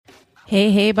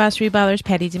Hey, Boss Reballers,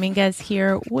 Patty Dominguez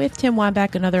here with Tim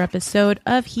Wambach, another episode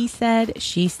of He Said,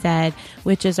 She Said,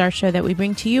 which is our show that we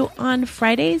bring to you on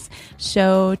Fridays.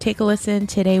 So take a listen.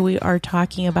 Today we are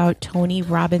talking about Tony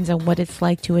Robbins and what it's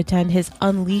like to attend his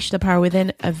Unleash the Power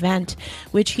Within event,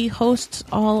 which he hosts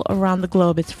all around the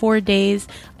globe. It's 4 days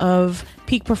of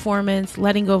peak performance,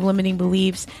 letting go of limiting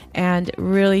beliefs, and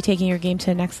really taking your game to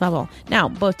the next level. Now,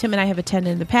 both Tim and I have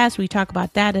attended in the past. We talk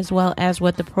about that as well as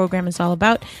what the program is all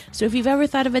about. So if you've ever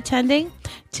thought of attending,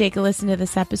 take a listen to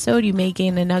this episode. You may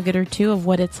gain a nugget or two of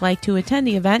what it's like to attend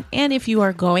the event. And if you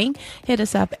are going, hit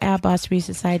us up at Boss Free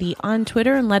Society on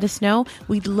Twitter and let us know.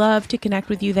 We'd love to connect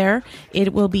with you there.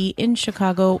 It will be in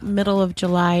Chicago, middle of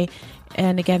July.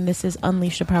 And again, this is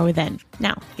Unleash the Power Within.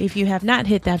 Now, if you have not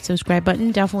hit that subscribe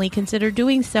button, definitely consider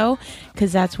doing so,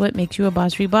 because that's what makes you a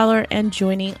Boss Reballer, and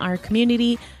joining our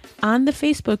community on the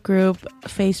Facebook group,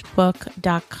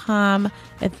 facebook.com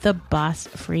at the Boss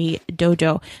Free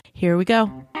Dojo. Here we go.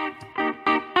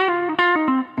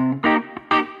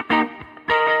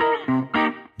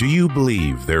 Do you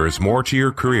believe there is more to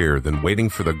your career than waiting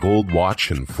for the gold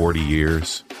watch in 40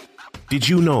 years? Did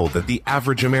you know that the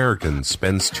average American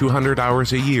spends 200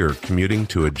 hours a year commuting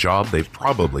to a job they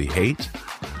probably hate?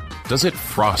 Does it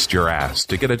frost your ass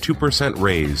to get a 2%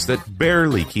 raise that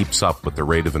barely keeps up with the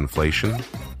rate of inflation?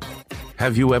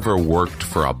 Have you ever worked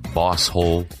for a boss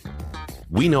hole?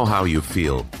 We know how you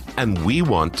feel, and we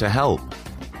want to help.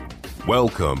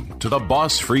 Welcome to the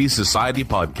Boss Free Society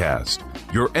podcast,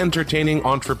 your entertaining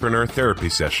entrepreneur therapy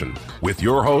session with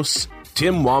your hosts,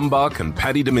 Tim Wambach and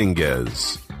Patty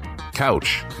Dominguez.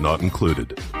 Couch not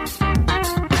included.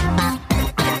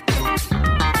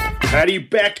 Patty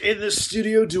back in the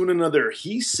studio doing another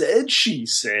He Said, She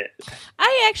Said.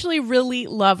 I actually really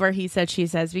love our He Said, She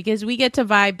Says, because we get to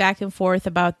vibe back and forth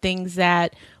about things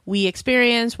that we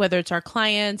experience, whether it's our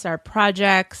clients, our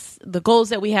projects, the goals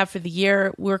that we have for the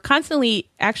year. We're constantly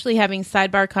actually having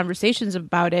sidebar conversations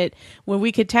about it when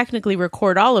we could technically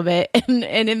record all of it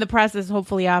and in the process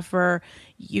hopefully offer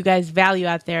you guys value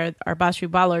out there, our Boss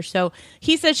Reballers. So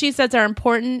He Said, She Says are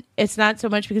important. It's not so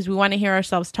much because we want to hear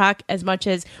ourselves talk as much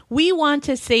as we want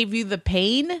to save you the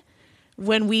pain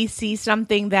when we see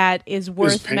something that is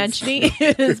worth mentioning.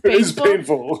 It is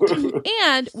painful.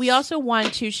 And we also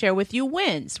want to share with you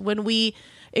wins. When we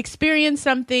experience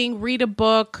something, read a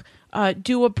book,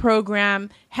 do a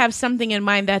program, have something in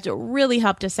mind that's really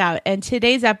helped us out. And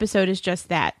today's episode is just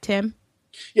that. Tim?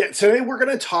 Yeah, today we're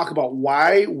going to talk about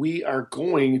why we are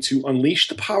going to Unleash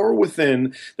the Power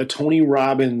Within the Tony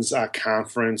Robbins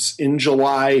conference in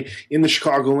July in the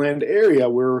Chicagoland area.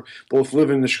 We're both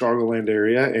live in the Chicagoland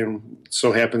area, and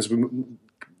so happens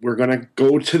we're going to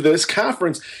go to this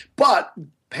conference. But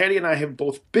Patty and I have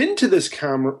both been to this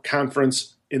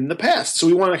conference in the past. So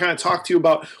we want to kind of talk to you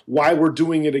about why we're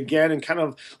doing it again and kind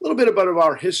of a little bit about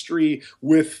our history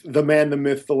with the man, the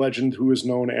myth, the legend who is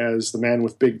known as the man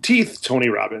with big teeth, Tony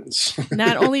Robbins.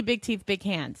 Not only big teeth, big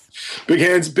hands. Big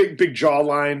hands, big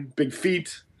jawline, big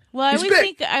feet. Well,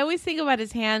 I always think about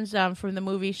his hands from the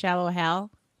movie Shallow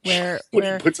Hal. Where he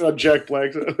puts on Jack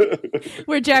Black.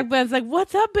 Where Jack Black's like,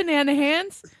 "What's up, Banana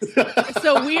Hands?"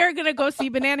 So we are going to go see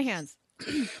Banana Hands.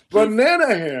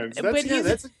 Banana Hands.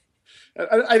 That's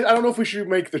I don't know if we should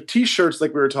make the T-shirts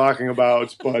like we were talking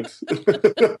about, but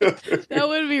that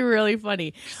would be really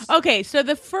funny. Okay, so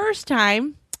the first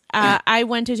time I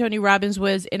went to Tony Robbins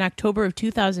was in October of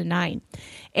 2009.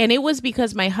 And it was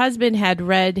because my husband had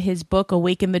read his book,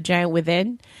 Awaken the Giant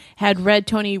Within, had read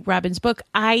Tony Robbins' book.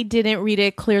 I didn't read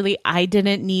it. Clearly, I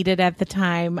didn't need it at the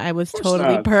time. I was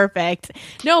totally perfect.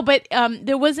 No, but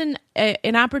there was an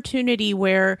opportunity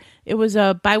where it was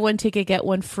a buy one ticket, get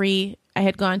one free. I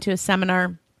had gone to a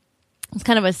seminar. It's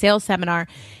kind of a sales seminar.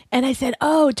 And I said,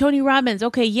 "Oh, Tony Robbins.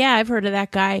 Okay, yeah, I've heard of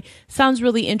that guy. Sounds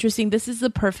really interesting. This is the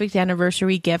perfect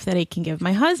anniversary gift that I can give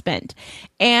my husband."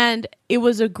 And it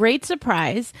was a great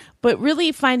surprise, but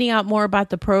really finding out more about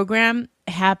the program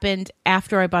happened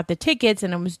after I bought the tickets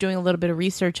and I was doing a little bit of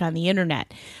research on the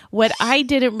internet. What I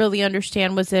didn't really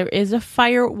understand was there is a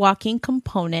firewalking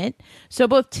component. So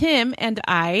both Tim and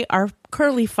I are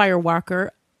currently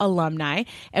Firewalker alumni,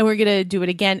 and we're going to do it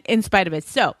again in spite of it.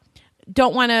 So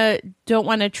don't want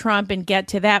to trump and get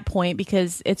to that point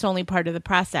because it's only part of the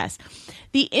process.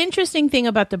 The interesting thing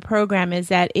about the program is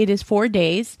that it is 4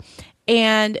 days,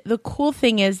 and the cool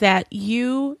thing is that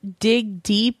you dig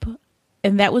deep,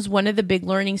 and that was one of the big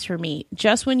learnings for me.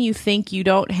 Just when you think you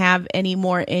don't have any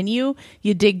more in you,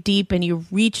 you dig deep and you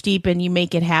reach deep and you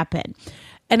make it happen.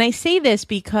 And I say this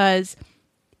because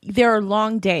there are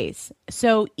long days.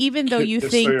 So even though you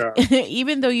Yes, think, they are.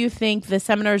 even though you think the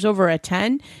seminar is over at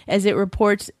 10, as it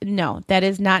reports, no, that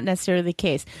is not necessarily the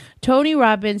case. Tony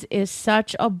Robbins is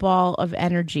such a ball of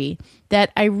energy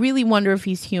that I really wonder if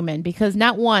he's human, because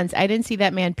not once I didn't see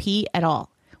that man pee at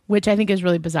all, which I think is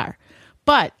really bizarre.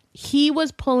 But he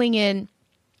was pulling in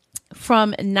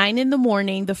from 9 in the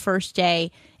morning the first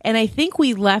day, and I think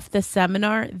we left the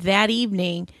seminar that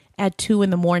evening at 2 in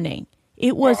the morning.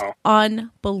 It was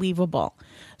unbelievable.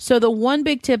 So the one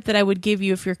big tip that I would give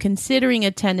you if you're considering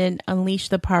attending Unleash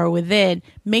the Power Within,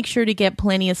 make sure to get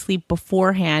plenty of sleep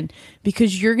beforehand,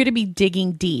 because you're going to be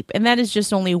digging deep. And that is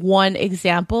just only one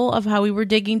example of how we were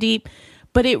digging deep.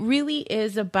 But it really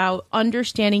is about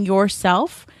understanding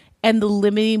yourself and the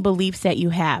limiting beliefs that you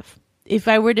have. If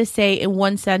I were to say in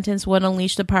one sentence what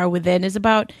Unleash the Power Within is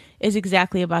about, is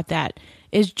exactly about that.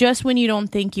 Is just when you don't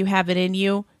think you have it in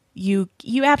you, you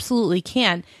absolutely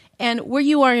can. And where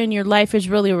you are in your life is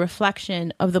really a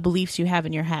reflection of the beliefs you have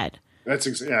in your head.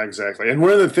 Yeah, exactly. And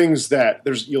one of the things that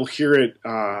you'll hear it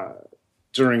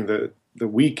during the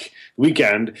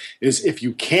weekend is, if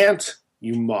you can't,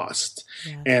 you must.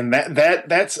 Yeah. And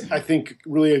that's I think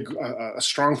really a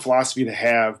strong philosophy to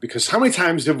have, because how many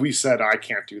times have we said, I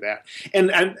can't do that?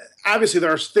 And obviously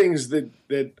there are things that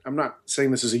I'm not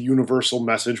saying this is a universal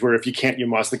message where if you can't, you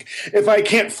must. Like, if I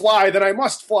can't fly, then I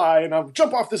must fly and I'll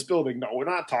jump off this building. No, we're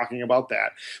not talking about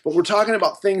that. But we're talking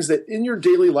about things that in your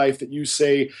daily life that you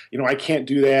say, I can't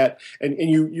do that. And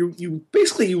you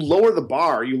basically, you lower the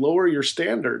bar, you lower your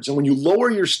standards. And when you lower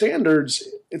your standards,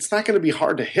 it's not going to be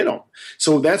hard to hit them.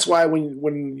 So that's why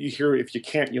when you hear, if you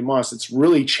can't, you must, it's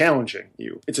really challenging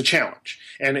you. It's a challenge.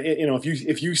 And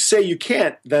if you say you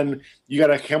can't, then you got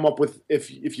to come up with,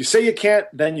 if you say you can't,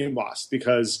 then you must,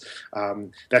 because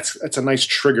that's a nice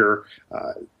trigger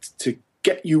to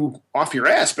get you off your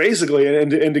ass, basically,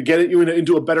 and to get you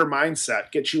into a better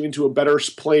mindset, get you into a better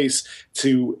place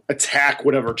to attack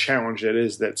whatever challenge it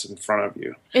is that's in front of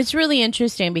you. It's really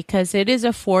interesting because it is a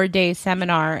 4-day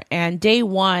seminar, and day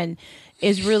 1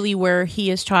 is really where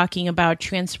he is talking about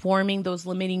transforming those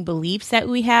limiting beliefs that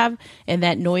we have and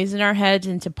that noise in our heads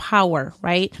into power,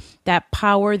 right? That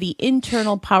power, the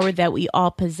internal power that we all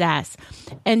possess.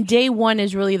 And day 1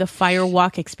 is really the fire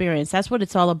walk experience. That's what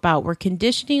it's all about. We're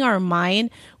conditioning our mind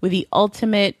with the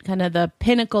ultimate, kind of the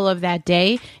pinnacle of that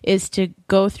day is to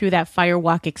go through that fire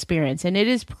walk experience. And it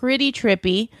is pretty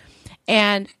trippy.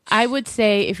 And I would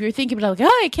say, if you're thinking about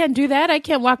I can't do that, I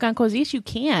can't walk on coals, yes, you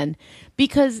can.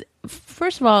 Because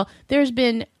first of all, there's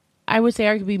been, I would say,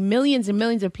 arguably millions and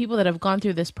millions of people that have gone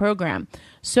through this program.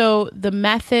 So the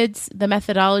methods, the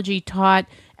methodology taught,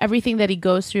 everything that he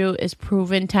goes through is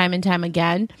proven time and time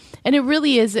again. And it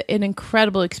really is an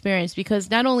incredible experience,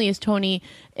 because not only is Tony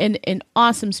an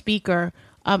awesome speaker,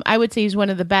 I would say he's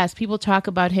one of the best. People talk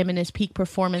about him in his peak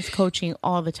performance coaching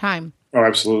all the time. Oh,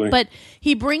 absolutely. But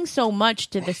he brings so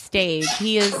much to the stage.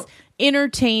 He is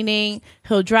entertaining.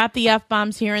 He'll drop the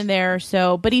F-bombs here and there.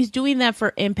 But he's doing that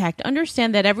for impact.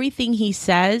 Understand that everything he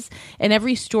says and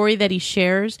every story that he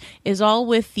shares is all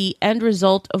with the end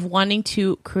result of wanting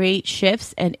to create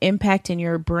shifts and impact in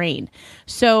your brain.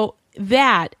 So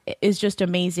that is just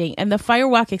amazing. And the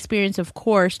Firewalk experience, of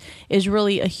course, is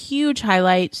really a huge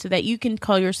highlight so that you can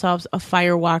call yourselves a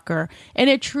firewalker. And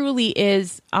it truly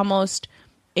is almost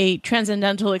a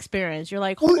transcendental experience. You're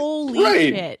like, holy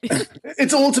shit.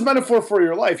 It's a metaphor for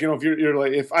your life. If you're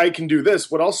like, if I can do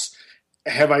this, what else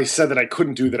have I said that I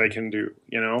couldn't do that I can do?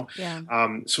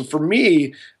 Yeah. So for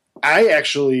me,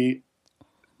 the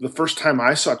first time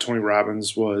I saw Tony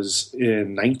Robbins was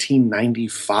in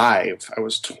 1995. I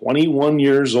was 21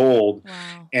 years old.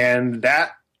 Wow. And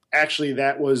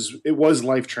it was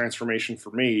life transformation for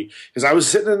me, because I was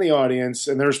sitting in the audience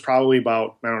and there's probably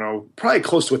about, probably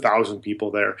close to 1,000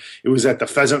 people there. It was at the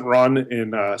Pheasant Run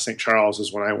in St. Charles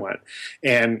is when I went.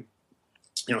 And,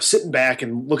 sitting back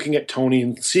and looking at Tony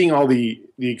and seeing all the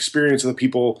experience of the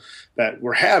people that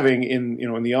were having in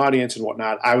the audience and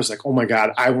whatnot, I was like, oh my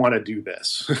God, I want to do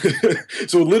this.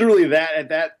 So literally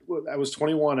I was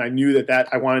 21. I knew that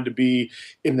I wanted to be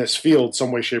in this field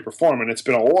some way, shape or form. And it's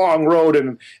been a long road.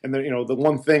 And the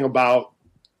one thing about,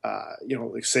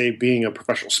 like say being a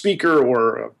professional speaker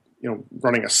or,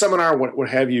 running a seminar, what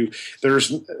have you,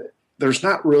 there's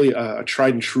not really a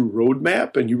tried and true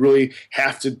roadmap, and you really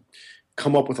have to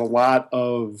come up with a lot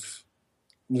of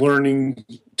learning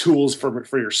tools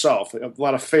for yourself, a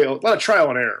lot of trial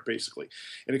and error, basically.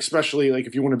 And especially like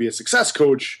if you want to be a success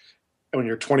coach when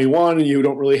you're 21 and you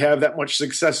don't really have that much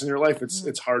success in your life,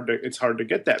 it's hard to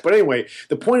get that. But anyway,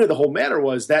 the point of the whole matter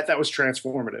was that was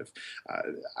transformative.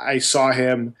 I saw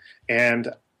him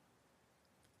and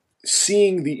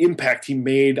seeing the impact he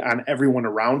made on everyone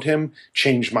around him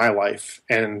changed my life.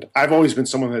 And I've always been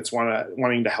someone that's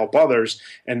wanting to help others.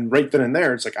 And right then and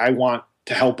there, it's like, I want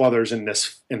to help others in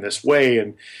this way.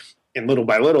 And little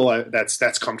by little,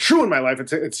 that's come true in my life.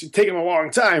 It's taken a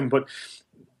long time, but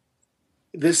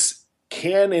this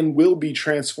can and will be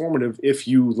transformative if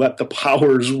you let the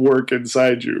powers work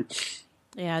inside you.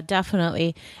 Yeah,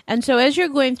 definitely. And so as you're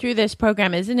going through this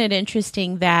program, isn't it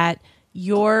interesting that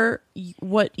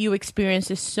what you experienced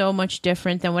is so much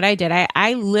different than what I did?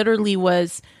 I literally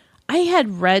I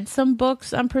had read some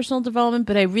books on personal development,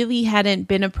 but I really hadn't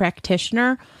been a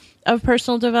practitioner of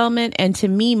personal development. And to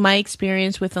me, my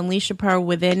experience with Unleash the Power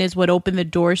Within is what opened the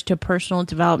doors to personal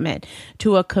development,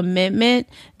 to a commitment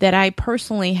that I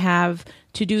personally have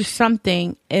to do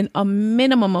something in a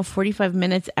minimum of 45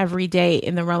 minutes every day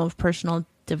in the realm of personal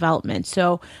development.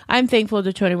 So I'm thankful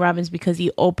to Tony Robbins because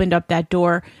he opened up that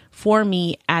door for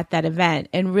me at that event,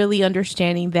 and really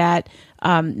understanding that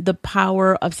the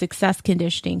power of success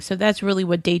conditioning. So that's really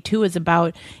what day 2 is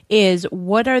about, is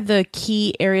what are the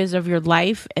key areas of your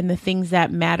life and the things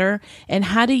that matter, and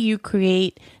how do you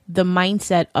create the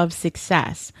mindset of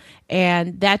success?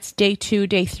 And that's day 2.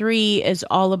 Day 3 is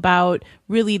all about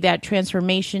really that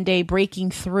transformation day,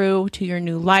 breaking through to your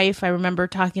new life. I remember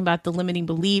talking about the limiting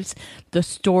beliefs, the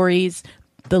stories,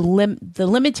 the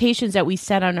limitations that we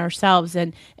set on ourselves,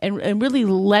 and really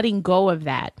letting go of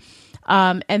that.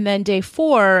 And then day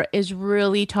 4 is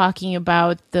really talking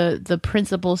about the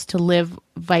principles to live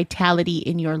vitality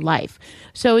in your life.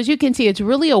 So as you can see, it's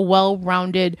really a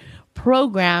well-rounded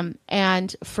program.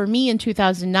 And for me in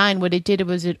 2009, what it did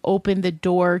was it opened the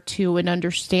door to an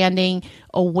understanding,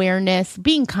 awareness,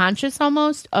 being conscious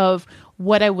almost of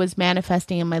what I was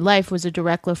manifesting in my life was a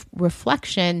direct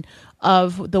reflection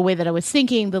of the way that I was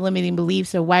thinking, the limiting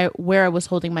beliefs, or where I was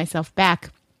holding myself back.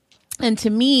 And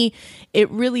to me, it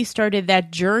really started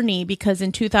that journey because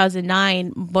in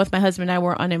 2009, both my husband and I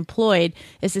were unemployed,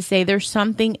 is to say there's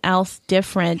something else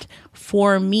different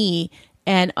for me,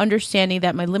 and understanding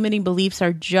that my limiting beliefs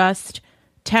are just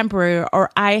temporary, or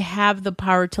I have the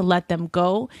power to let them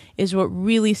go, is what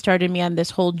really started me on this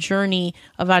whole journey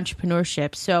of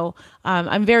entrepreneurship. So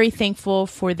I'm very thankful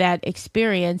for that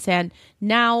experience. And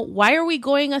now, why are we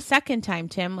going a second time,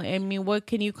 Tim? I mean, what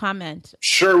can you comment?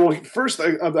 Sure. Well, first,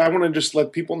 I want to just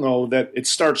let people know that it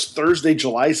starts Thursday,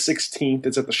 July 16th.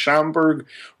 It's at the Schaumburg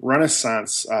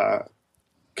Renaissance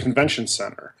Convention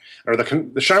Center, or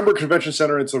the Schaumburg Convention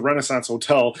Center. It's a Renaissance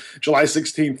Hotel, July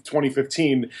 16th,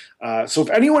 2015. So if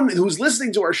anyone who's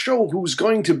listening to our show who's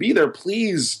going to be there,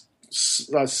 please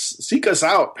seek us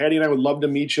out. Patty and I would love to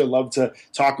meet you, love to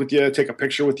talk with you, take a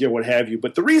picture with you, what have you.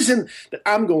 But the reason that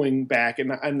I'm going back,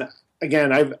 and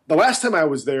again, the last time I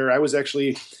was there, I was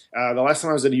actually, the last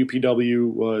time I was at a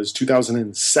UPW was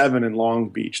 2007 in Long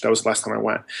Beach. That was the last time I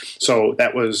went. So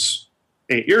that was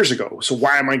 8 years ago. So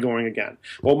why am I going again?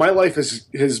 Well, my life has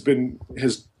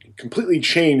completely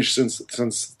changed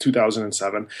since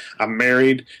 2007. I'm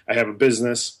married. I have a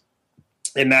business.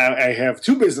 And now I have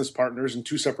 2 business partners and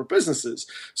 2 separate businesses.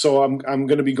 So I'm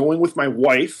going to be going with my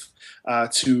wife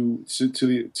to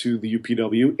the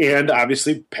UPW, and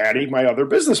obviously Patty, my other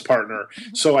business partner.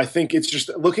 So I think it's just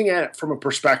looking at it from a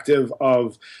perspective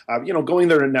of going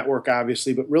there to network,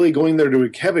 obviously, but really going there to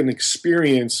have an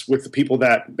experience with the people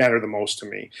that matter the most to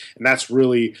me. And that's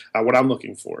really what I'm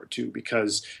looking forward to,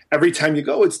 because every time you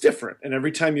go, it's different, and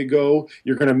every time you go,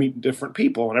 you're going to meet different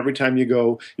people, and every time you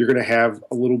go, you're going to have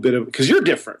a little bit of, because you're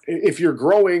different. If you're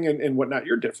growing and whatnot,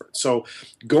 you're different. So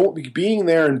being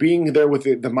there with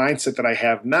the mindset that I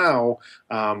have now,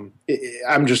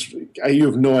 you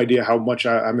have no idea how much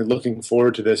I'm looking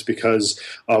forward to this, because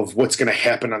of what's going to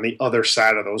happen on the other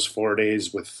side of those 4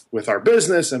 days with our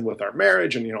business and with our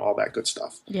marriage and all that good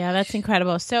stuff. Yeah, that's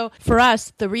incredible. So for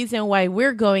us, the reason why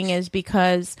we're going is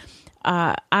because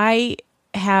I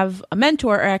have a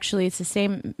mentor, or actually it's the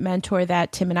same mentor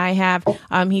that Tim and I have.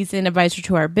 He's an advisor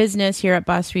to our business here at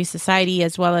Boss Free Society,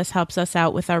 as well as helps us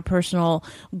out with our personal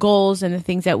goals and the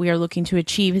things that we are looking to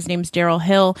achieve. His name's Daryl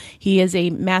Hill. He is a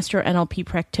master NLP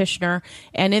practitioner,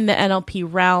 and in the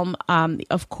NLP realm,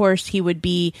 of course, he would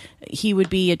be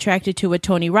attracted to what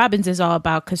Tony Robbins is all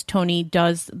about, because Tony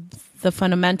does the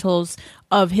fundamentals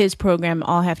of his program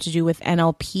all have to do with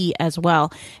NLP as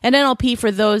well. And NLP, for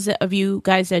those of you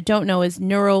guys that don't know, is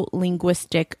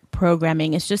neuro-linguistic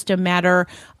programming. It's just a matter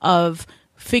of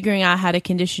figuring out how to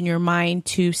condition your mind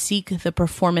to seek the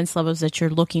performance levels that you're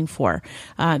looking for.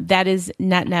 That is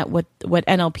net what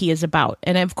NLP is about.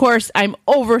 And of course, I'm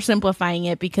oversimplifying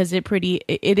it because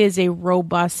it is a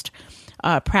robust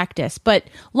practice. But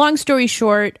long story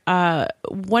short,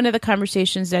 one of the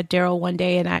conversations that Daryl one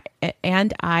day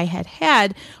and I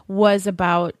had was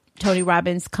about Tony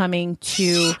Robbins coming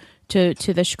to the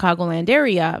Chicagoland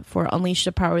area for Unleash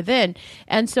the Power Within.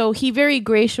 And so he very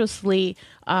graciously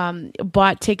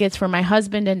bought tickets for my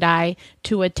husband and I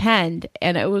to attend.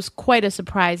 And it was quite a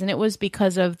surprise. And it was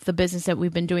because of the business that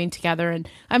we've been doing together. And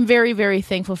I'm very, very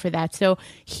thankful for that. So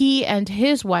he and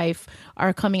his wife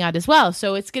are coming out as well.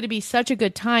 So it's going to be such a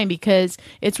good time because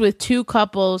it's with two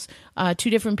couples, two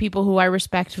different people who I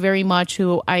respect very much,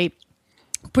 who I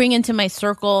bring into my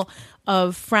circle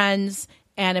of friends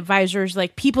and advisors,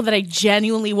 like people that I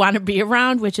genuinely want to be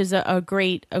around, which is a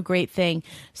great thing.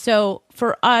 So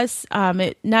for us,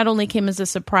 it not only came as a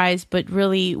surprise, but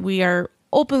really we are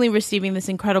openly receiving this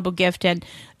incredible gift and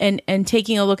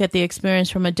taking a look at the experience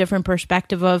from a different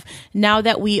perspective of now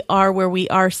that we are where we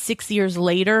are 6 years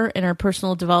later in our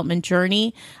personal development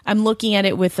journey. I'm looking at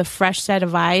it with a fresh set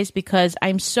of eyes because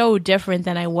I'm so different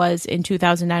than I was in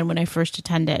 2009 when I first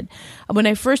attended. When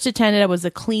I first attended, I was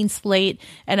a clean slate,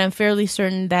 and I'm fairly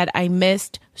certain that I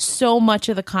missed so much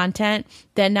of the content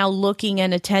that now looking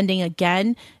and attending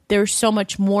again, there's so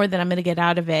much more that I'm going to get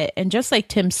out of it. And just like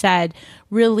Tim said,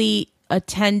 really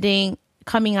attending,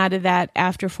 coming out of that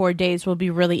after 4 days will be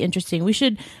really interesting. We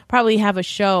should probably have a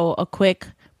show, a quick,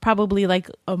 probably like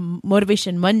a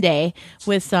Motivation Monday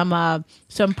with some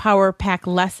power pack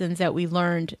lessons that we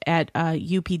learned at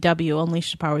UPW,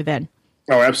 Unleash the Power Within.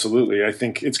 Oh, absolutely. I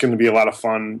think it's going to be a lot of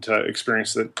fun to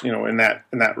experience that, in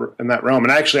that realm.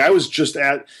 And actually, I was just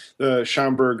at the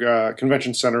Schaumburg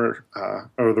Convention Center,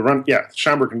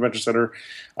 Schaumburg Convention Center.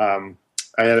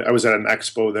 I was at an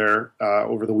expo there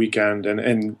over the weekend,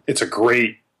 and it's a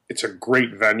great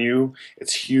venue.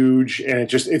 It's huge, and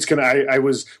when I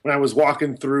was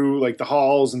walking through like the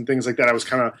halls and things like that, I was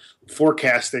kind of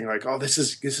forecasting like, oh, this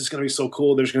is going to be so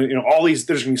cool. There's going to there's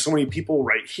going to be so many people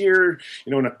right here,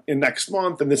 in next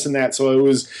month and this and that. So it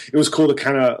was cool to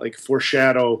kind of like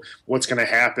foreshadow what's going to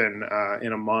happen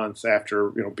in a month after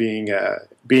being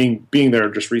there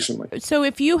just recently. So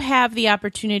if you have the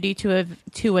opportunity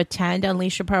to attend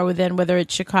Unleash Your Power Within, whether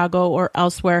it's Chicago or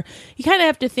elsewhere, you kind of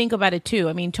have to think about it too.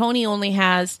 I mean, Tony only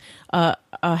has a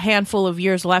handful of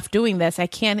years left doing this. I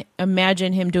can't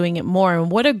imagine him doing it more.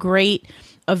 And what a great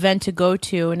event to go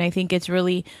to. And I think it's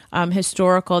really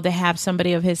historical to have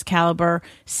somebody of his caliber,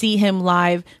 see him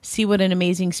live, see what an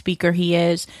amazing speaker he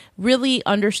is, really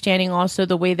understanding also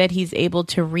the way that he's able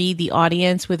to read the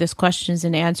audience with his questions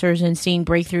and answers and seeing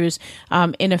breakthroughs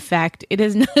in effect.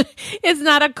 It's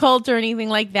not a cult or anything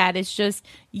like that. It's just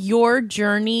your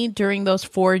journey during those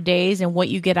 4 days, and what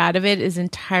you get out of it is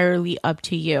entirely up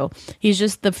to you. He's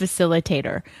just the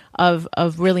facilitator of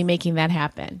really making that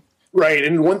happen. Right.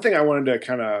 And one thing I wanted to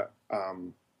kind of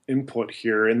input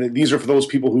here, and these are for those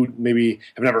people who maybe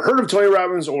have never heard of Tony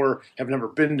Robbins or have never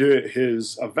been to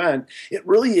his event,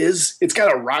 it's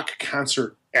got a rock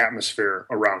concert atmosphere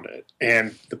around it.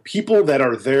 And the people that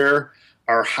are there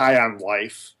are high on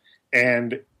life.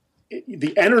 And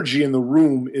the energy in the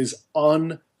room is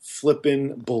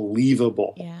unflippin'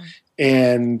 believable. Yeah.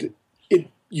 And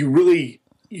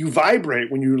you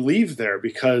vibrate when you leave there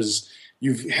because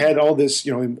you've had all this,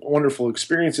 wonderful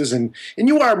experiences, and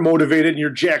you are motivated and you're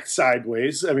jacked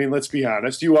sideways. I mean, let's be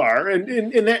honest, you are,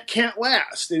 and that can't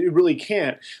last. It really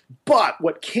can't. But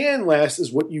what can last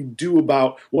is what you do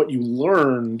about what you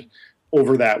learned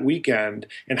over that weekend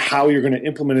and how you're going to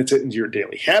implement it into your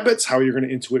daily habits, how you're going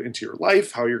to implement it into your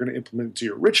life, how you're going to implement it into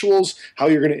your rituals, how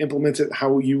you're going to implement it,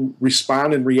 how you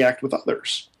respond and react with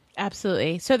others.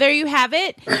 Absolutely. So there you have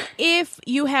it. If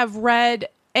you have read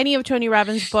any of Tony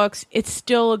Robbins' books, it's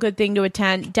still a good thing to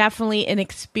attend. Definitely an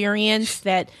experience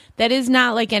that is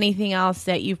not like anything else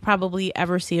that you've probably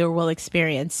ever seen or will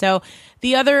experience. So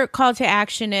the other call to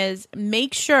action is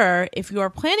make sure if you are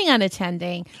planning on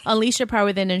attending Unleash Your Power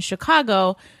Within in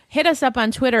Chicago, hit us up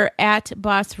on Twitter at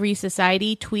Boss Free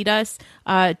Society. Tweet us.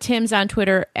 Tim's on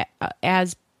Twitter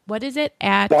as what is it?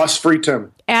 At Boss Free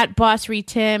Tim. At Boss Free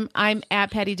Tim. I'm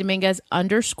at Patty Dominguez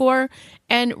 _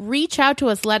 and reach out to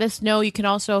us. Let us know. You can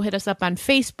also hit us up on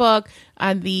Facebook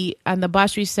on the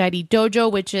Boss Free Society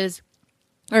Dojo, which is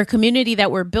our community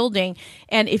that we're building.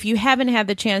 And if you haven't had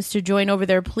the chance to join over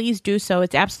there, please do so.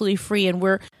 It's absolutely free.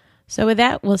 And so with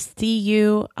that, we'll see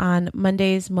you on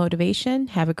Monday's Motivation.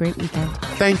 Have a great weekend.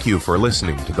 Thank you for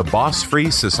listening to the Boss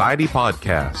Free Society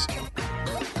podcast.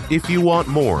 If you want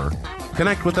more,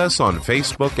 connect with us on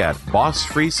Facebook at Boss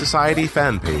Free Society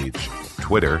fan page,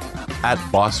 Twitter at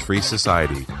Boss Free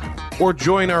Society, or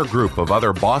join our group of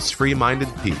other boss free minded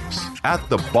peeps at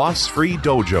the Boss Free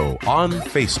Dojo on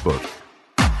Facebook.